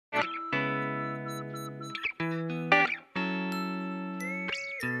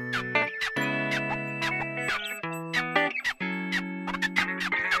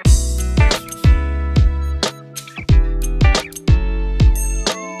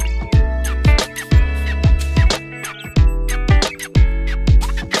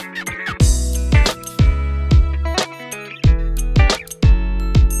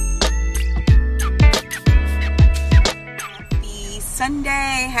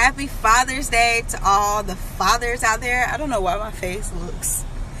happy Father's Day to all the fathers out there. I don't know why my face looks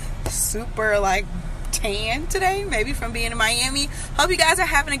super like tan today, maybe from being in Miami. Hope you guys are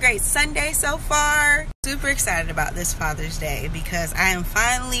having a great Sunday so far. Super excited about this Father's Day because I am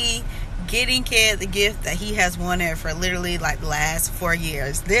finally getting Kid the gift that he has wanted for literally like the last 4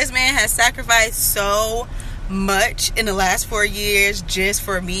 years. This man has sacrificed so much in the last 4 years just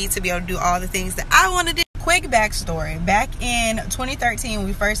for me to be able to do all the things that I want to do. Quick backstory. Back in 2013 when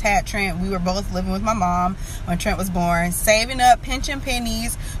we first had Trent, we were both living with my mom when Trent was born, saving up pinching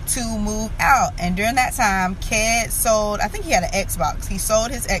pennies to move out. And during that time, Kid sold, I think he had an Xbox. He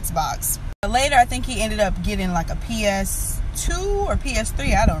sold his Xbox. Later, I think he ended up getting like a PS2 or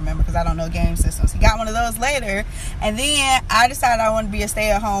PS3. I don't remember because I don't know game systems. He got one of those later. And then I decided I wanted to be a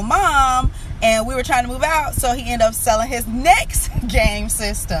stay-at-home mom. And we were trying to move out. So he ended up selling his next game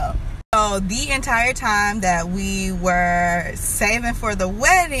system. So the entire time that we were saving for the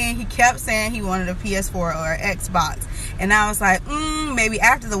wedding, he kept saying he wanted a PS4 or Xbox. And I was like, maybe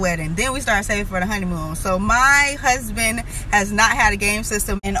after the wedding. Then we started saving for the honeymoon. So my husband has not had a game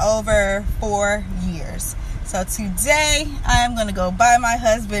system in over 4 years. So today I am going to go buy my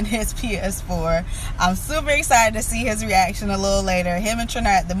husband his PS4. I'm super excited to see his reaction a little later. Him and Trent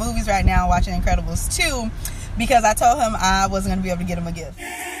are at the movies right now watching Incredibles 2 because I told him I wasn't going to be able to get him a gift.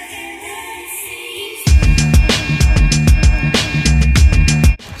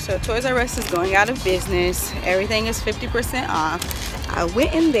 So Toys R Us is going out of business. Everything is 50% off. I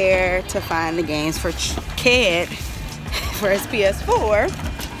went in there to find the games for Kid for his PS4.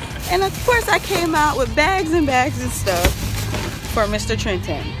 And of course I came out with bags and bags of stuff for Mr.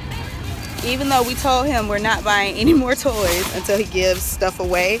 Trenton. Even though we told him we're not buying any more toys until he gives stuff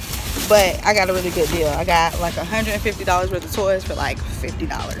away. But I got a really good deal. I got like $150 worth of toys for like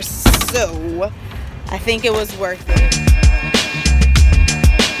 $50. So I think it was worth it.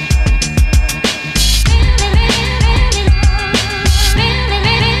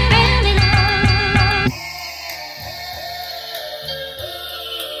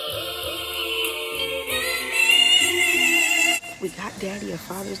 We got Daddy a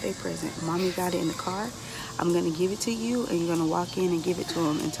Father's Day present. Mommy got it in the car. I'm going to give it to you, and you're going to walk in and give it to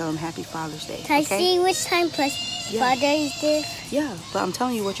him and tell him Happy Father's Day. Can I see which time plus Father's Day? Yeah, but I'm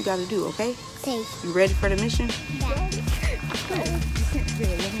telling you what you got to do, okay? Okay. You ready for the mission? Yeah.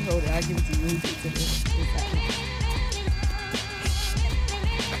 Here, let me hold it. I'll give it to you. Okay,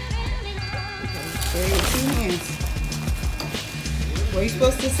 there you go. 2 hands. What are you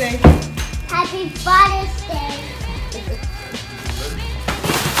supposed to say? Happy Father's Day.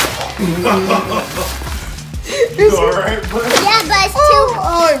 You alright, buddy? Yeah, but it's too.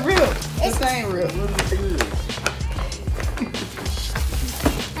 Oh, it's real. This ain't real.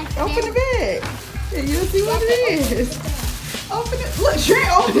 Open the bag. Yeah, you'll see what it is. Open it. Look,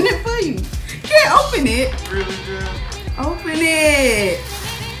 Trent, open it for you. Can't open it. Really, Jen? Open it.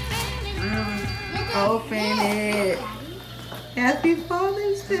 Really? Open it. Happy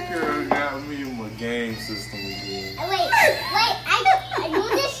Father's Day. Girl got me my game system again. Wait, you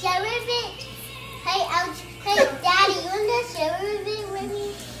want to share with it? Hey, Daddy, you want to share with it with me?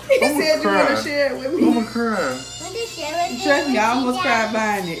 He said you want to share it with me. I'm gonna cry. Want to share with it? Trust me, I almost cried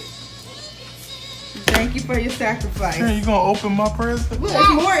buying it. Thank you for your sacrifice. Trent, you gonna open my present? Look, there's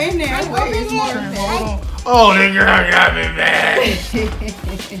more in there. I'm Wait, there's opening more it. in Trent, there. hold on. Oh, that girl got me mad.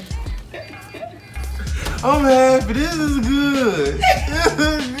 I'm happy. This is good. This is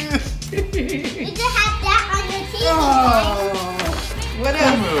good. You can have that on your TV. Oh. What else?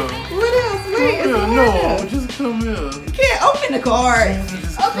 Come here. What else? Wait, Come it's here. more No, there. just come here. You can't open the card.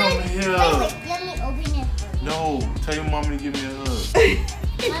 Just Open. come here. Wait, let me open it. No, tell your mommy to give me a hug.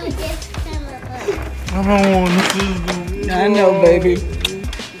 Mommy, give him a hug. I don't want to. I know, baby.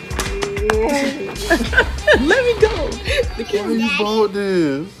 Let me go. Why you bought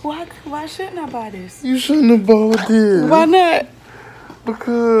this? Why shouldn't I buy this? You shouldn't have bought this. Why not?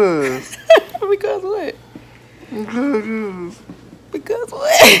 Because. Because what? Because. Because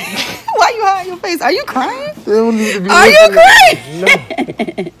what? Why you hiding your face? Are you crying? They don't need to be. Are you crying? No.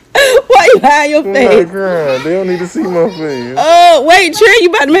 Why you hiding your I'm face? not crying. They don't need to see my face. Oh, wait, Trey, you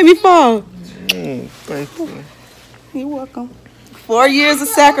about to make me fall. Thank you. You're welcome. 4 years of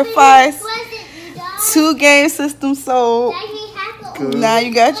sacrifice. 2 game systems sold. Good. Now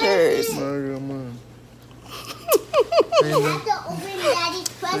you got yours. I got mine. You have to open Daddy's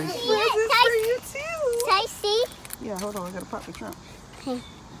present. Presents for you too. Can I see? Yeah, hold on. I gotta pop the trunk. Okay.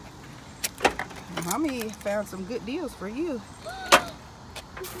 Mommy found some good deals for you.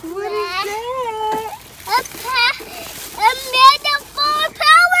 What is that? A metaphor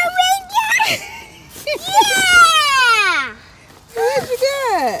Power Ranger! Yeah! What you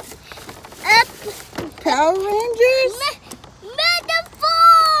got? that? Power Rangers?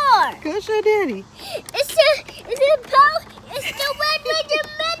 Metaphor! Go show Daddy. It's the Red Ranger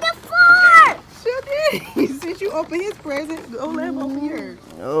metaphor! Show Daddy. Since you open his present, go let him open yours.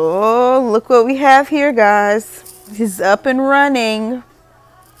 Oh, look what we have here, guys. He's up and running.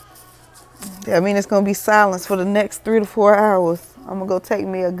 I mean, it's going to be silence for the next 3 to 4 hours. I'm going to go take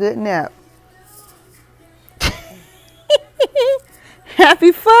me a good nap.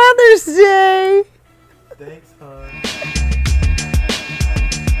 Happy Father's Day. Thanks, hon.